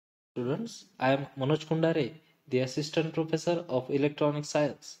Students, I am Manoj Kundare, the Assistant Professor of Electronic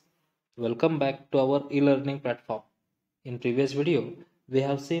Science. Welcome back to our e-learning platform. In previous video, we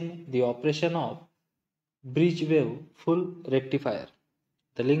have seen the operation of bridge wave full rectifier.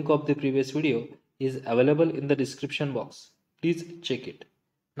 The link of the previous video is available in the description box. Please check it.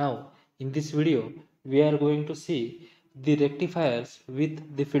 Now, in this video, we are going to see the rectifiers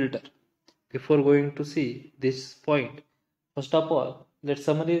with the filter. Before going to see this point, first of all, let's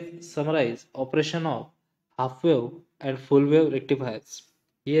summarize operation of half wave and full wave rectifiers.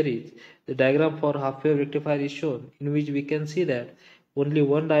 Here is the diagram for half wave rectifier is shown, in which we can see that only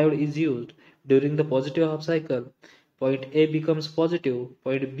one diode is used during the positive half cycle. Point A becomes positive,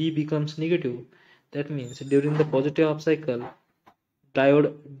 point B becomes negative. That means during the positive half cycle,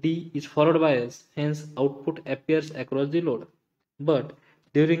 diode D is forward bias, hence output appears across the load. But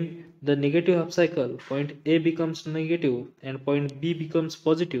during the negative half cycle, point A becomes negative and point B becomes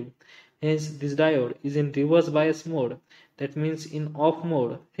positive. Hence, this diode is in reverse bias mode, that means in off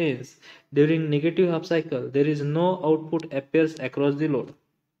mode. Hence, during negative half cycle, there is no output appears across the load.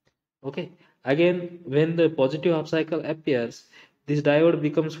 Okay. Again, when the positive half cycle appears, this diode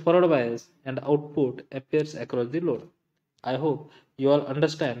becomes forward bias and output appears across the load. I hope you all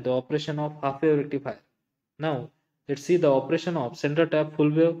understand the operation of half wave rectifier. Now, let's see the operation of center tap full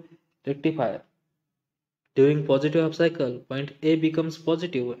wave rectifier. During positive half cycle, point A becomes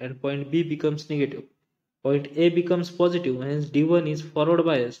positive and point B becomes negative. Point A becomes positive, hence D1 is forward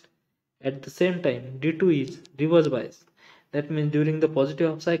biased. At the same time, D2 is reverse biased. That means during the positive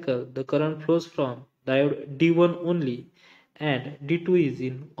half cycle, the current flows from diode D1 only and D2 is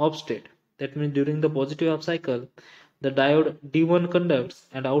in off state. That means during the positive half cycle, the diode D1 conducts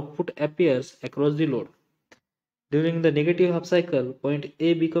and output appears across the load. During the negative half cycle, point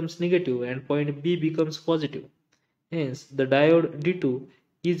A becomes negative and point B becomes positive. Hence, the diode D2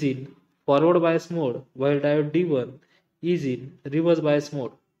 is in forward bias mode while diode D1 is in reverse bias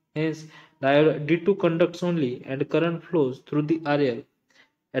mode. Hence, diode D2 conducts only and current flows through the RL.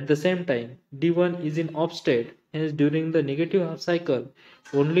 At the same time, D1 is in off state. Hence, during the negative half cycle,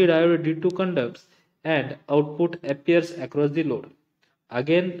 only diode D2 conducts and output appears across the load.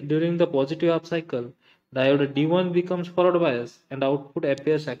 Again, during the positive half cycle, diode D1 becomes forward bias and output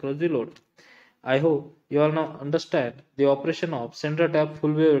appears across the load. I hope you all now understand the operation of center tap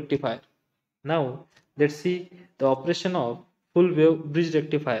full wave rectifier. Now, let's see the operation of full wave bridge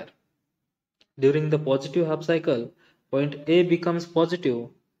rectifier. During the positive half cycle, point A becomes positive,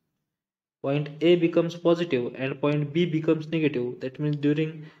 and point B becomes negative. That means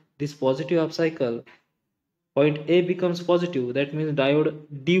during this positive half cycle, point A becomes positive, that means diode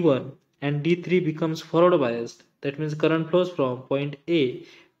D1 and D3 becomes forward biased. That means current flows from point A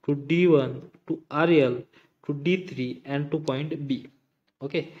to D1 to RL to D3 and to point B.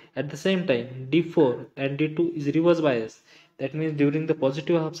 Okay. At the same time, D4 and D2 is reverse bias. That means during the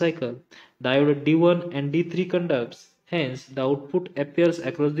positive half cycle, diode D1 and D3 conducts. Hence, the output appears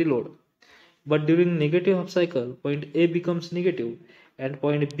across the load. But during negative half cycle, point A becomes negative and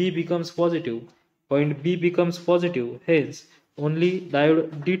point B becomes positive. Point B becomes positive, hence only diode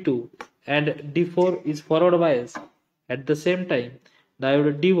D2 and D4 is forward bias. At the same time,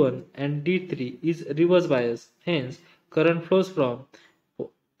 diode D1 and D3 is reverse bias, hence current flows from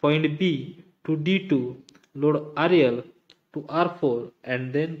point B to D2, load RL to R4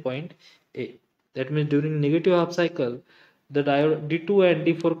 and then point A. That means during negative half cycle, the diode D2 and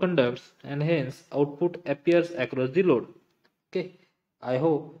D4 conducts and hence output appears across the load. Okay. I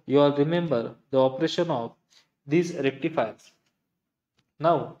hope you all remember the operation of these rectifiers.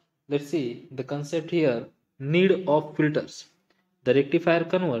 Now, let's see the concept here, need of filters. The rectifier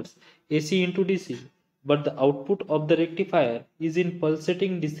converts AC into DC, but the output of the rectifier is in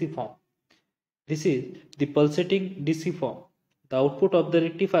pulsating DC form. This is the pulsating DC form. The output of the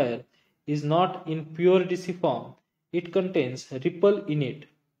rectifier is not in pure DC form. It contains ripple in it.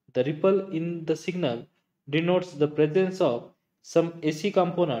 The ripple in the signal denotes the presence of some AC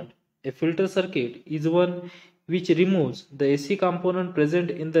component. A filter circuit is one which removes the AC component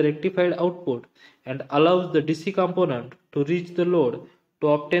present in the rectified output and allows the DC component to reach the load to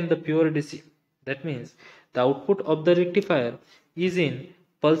obtain the pure DC. That means the output of the rectifier is in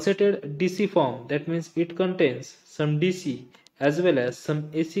pulsated DC form. That means it contains some DC as well as some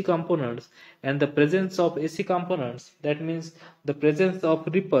AC components, and the presence of AC components, that means the presence of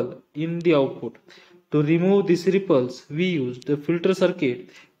ripple in the output. To remove these ripples, we use the filter circuit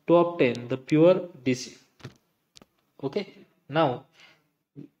to obtain the pure DC. Okay. Now,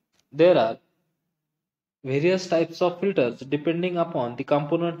 there are various types of filters depending upon the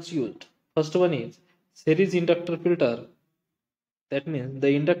components used. First one is series inductor filter. That means the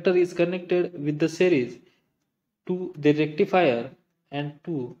inductor is connected with the series to the rectifier and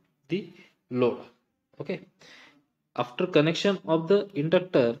to the load. Okay. After connection of the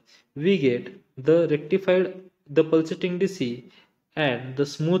inductor, we get the rectified, the pulsating DC and the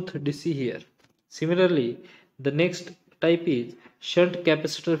smooth DC here. Similarly, the next type is shunt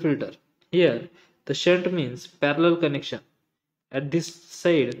capacitor filter. Here, the shunt means parallel connection. At this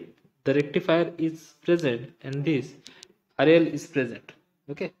side, the rectifier is present and this RL is present.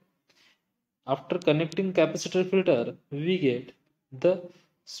 Okay. After connecting capacitor filter, we get the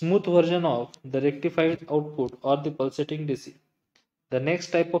smooth version of the rectified output or the pulsating DC. The next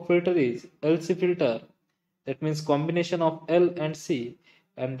type of filter is LC filter, that means combination of L and C,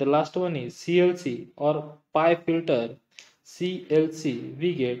 and the last one is CLC or pi filter. CLC,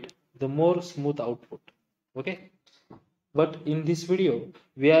 we get the more smooth output. Okay, but in this video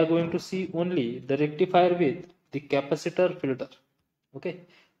we are going to see only the rectifier with the capacitor filter. Okay,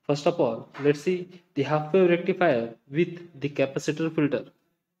 first of all, let's see the half wave rectifier with the capacitor filter.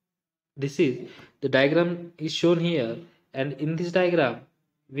 This is the diagram is shown here, and in this diagram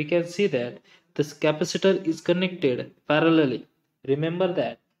we can see that this capacitor is connected parallelly. Remember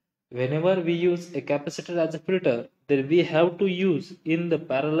that whenever we use a capacitor as a filter, then we have to use in the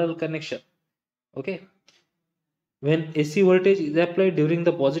parallel connection. Okay, when AC voltage is applied during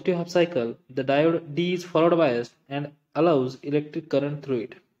the positive half cycle, the diode D is forward biased and allows electric current through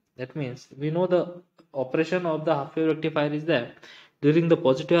it. That means we know the operation of the half wave rectifier is that during the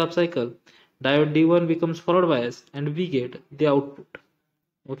positive half cycle, diode D1 becomes forward biased and we get the output.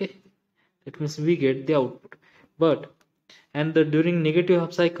 Okay, that means we get the output. But during negative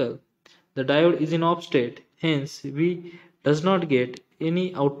half cycle, the diode is in off state, hence we does not get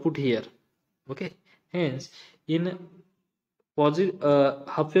any output here. Okay, hence in positive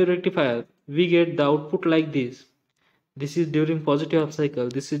half wave rectifier we get the output like this. This is during positive half cycle,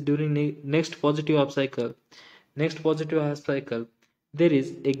 this is during next positive half cycle, next positive half cycle. There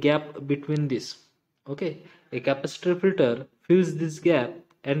is a gap between this. Okay, a capacitor filter fills this gap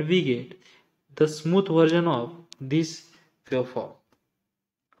and we get the smooth version of this waveform.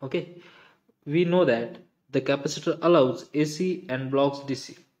 Okay, we know that the capacitor allows AC and blocks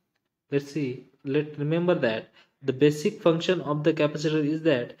DC. Let's see, remember that the basic function of the capacitor is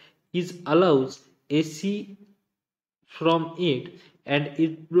that it allows AC from it and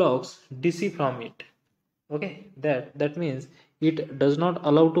it blocks DC from it. Okay, that means it does not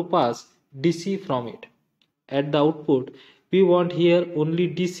allow to pass DC from it. At the output we want here only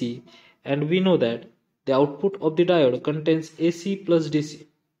DC, and we know that the output of the diode contains AC plus DC.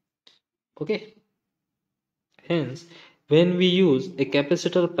 Okay, hence when we use a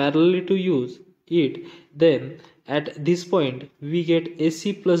capacitor parallelly to use it, then at this point we get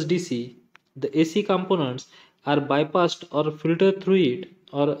AC plus DC. The AC components are bypassed or filtered through it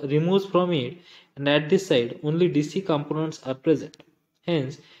or removed from it, and at this side only DC components are present.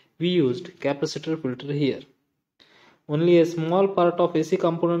 Hence we used capacitor filter here. Only a small part of AC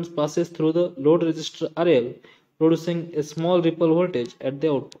components passes through the load resistor RL, producing a small ripple voltage at the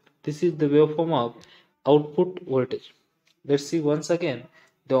output. This is the waveform of output voltage. Let's see once again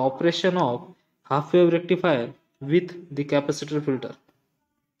the operation of half wave rectifier with the capacitor filter.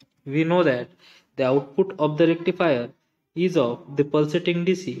 We know that the output of the rectifier is of the pulsating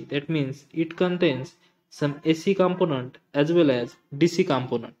DC. That means it contains some AC component as well as DC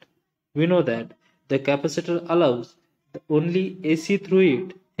component. We know that the capacitor allows only AC through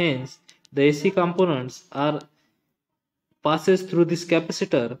it, hence the AC components are passes through this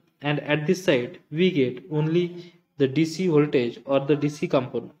capacitor, and at this side we get only the DC voltage or the DC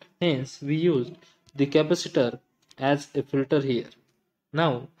component. Hence we used the capacitor as a filter here.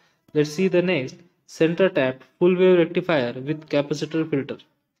 Now let's see the next center tap full wave rectifier with capacitor filter.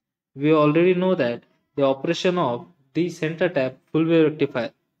 We already know that the operation of the center tap full wave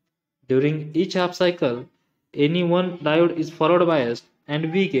rectifier. During each half cycle, any one diode is forward biased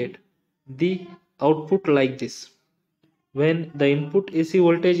and we get the output like this. When the input AC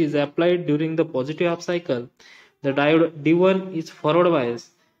voltage is applied during the positive half cycle, the diode D1 is forward biased.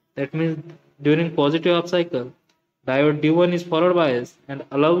 That means during positive half cycle, diode D1 is forward biased and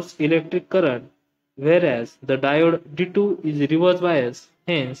allows electric current, whereas the diode D2 is reverse biased.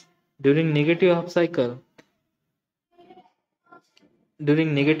 Hence, during negative half cycle, the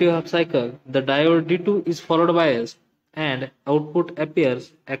diode D2 is forward biased and output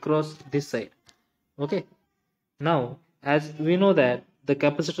appears across this side. Okay. Now, as we know that the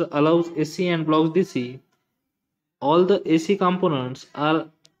capacitor allows AC and blocks DC, all the AC components are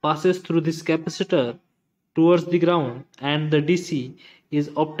passes through this capacitor towards the ground, and the DC is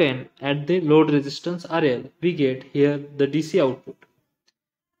obtained at the load resistance RL, we get here the DC output.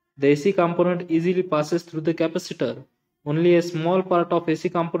 The AC component easily passes through the capacitor. Only a small part of AC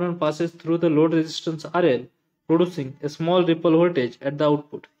component passes through the load resistance RL, producing a small ripple voltage at the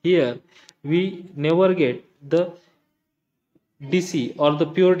output. Here we never get the DC or the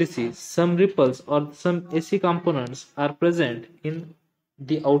pure DC. Some ripples or some AC components are present in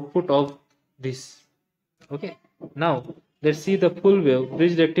the output of this. Okay. Now let's see the full wave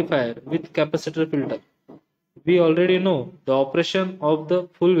bridge rectifier with capacitor filter. We already know the operation of the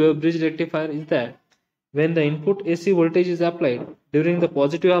full wave bridge rectifier is that when the input AC voltage is applied during the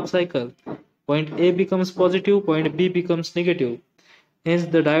positive half cycle, point A becomes positive, point B becomes negative. Hence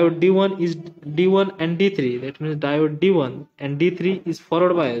the diode D1 is D1 and D3, that means diode D1 and D3 is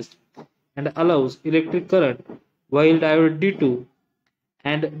forward biased and allows electric current, while diode D2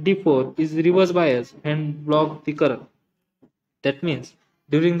 and D4 is reverse biased and block the current. That means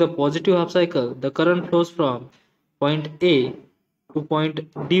during the positive half cycle, the current flows from point A to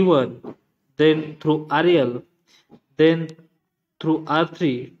point D1, then through RL, then through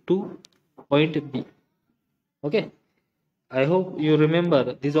R3 to point B. Okay, I hope you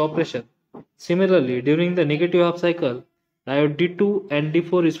remember this operation. Similarly, during the negative half cycle, diode D2 and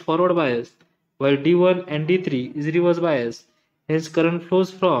D4 is forward biased, while D1 and D3 is reverse biased. Hence, current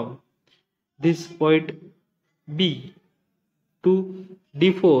flows from this point B to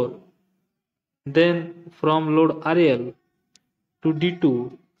D4, then from load RL to D2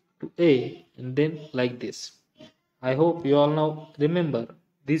 to A, and then like this. I hope you all now remember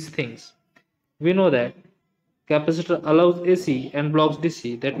these things. We know that capacitor allows AC and blocks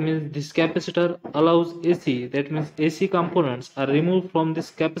DC. That means this capacitor allows AC. That means AC components are removed from this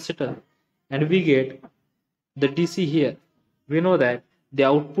capacitor and we get the DC here. We know that the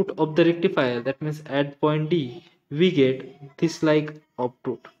output of the rectifier, that means at point D, we get this like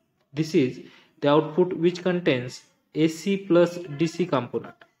output. This is the output which contains AC plus DC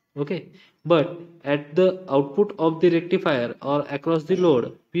component. Okay, but at the output of the rectifier or across the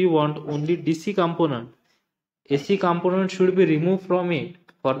load, we want only DC component. AC component should be removed from it.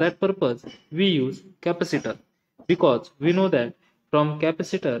 For that purpose, we use capacitor, because we know that from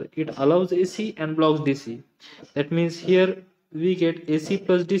capacitor it allows AC and blocks DC. That means here we get AC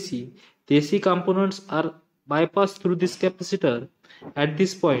plus DC. The AC components are bypassed through this capacitor. At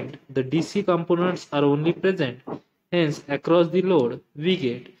this point, the DC components are only present. Hence, across the load, we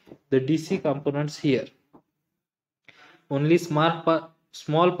get the DC components here. Only small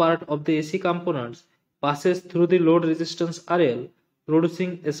part of the AC components passes through the load resistance RL,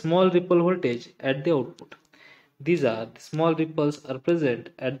 producing a small ripple voltage at the output. These are the small ripples are present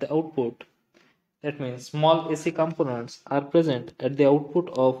at the output. That means small AC components are present at the output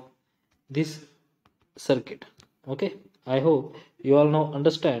of this circuit. Okay, I hope you all now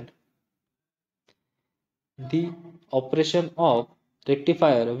understand the operation of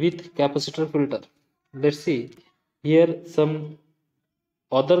rectifier with capacitor filter. Let's see here some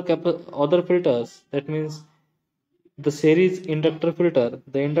other filters. That means the series inductor filter.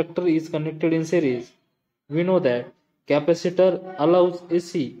 The inductor is connected in series. We know that capacitor allows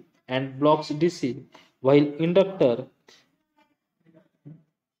AC and blocks DC, while inductor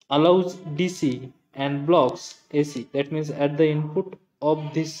allows DC and blocks AC. That means at the input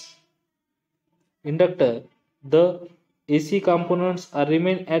of this inductor, the AC components are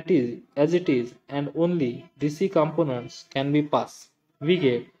remain as it is, and only DC components can be passed. We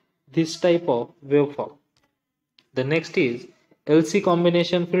get this type of waveform. The next is LC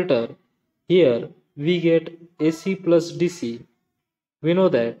combination filter. Here we get AC plus DC. We know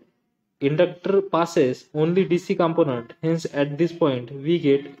that inductor passes only DC component, hence at this point we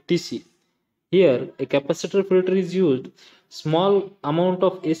get DC. Here a capacitor filter is used. Small amount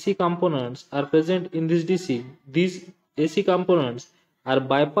of AC components are present in this DC. These AC components are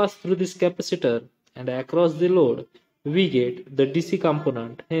bypassed through this capacitor, and across the load we get the DC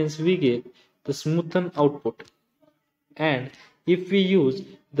component, hence we get the smoothened output. And if we use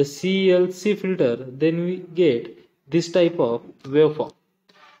the CLC filter, then we get this type of waveform.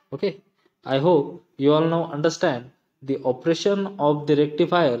 Okay, I hope you all now understand the operation of the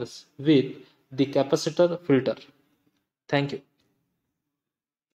rectifiers with the capacitor filter. Thank you.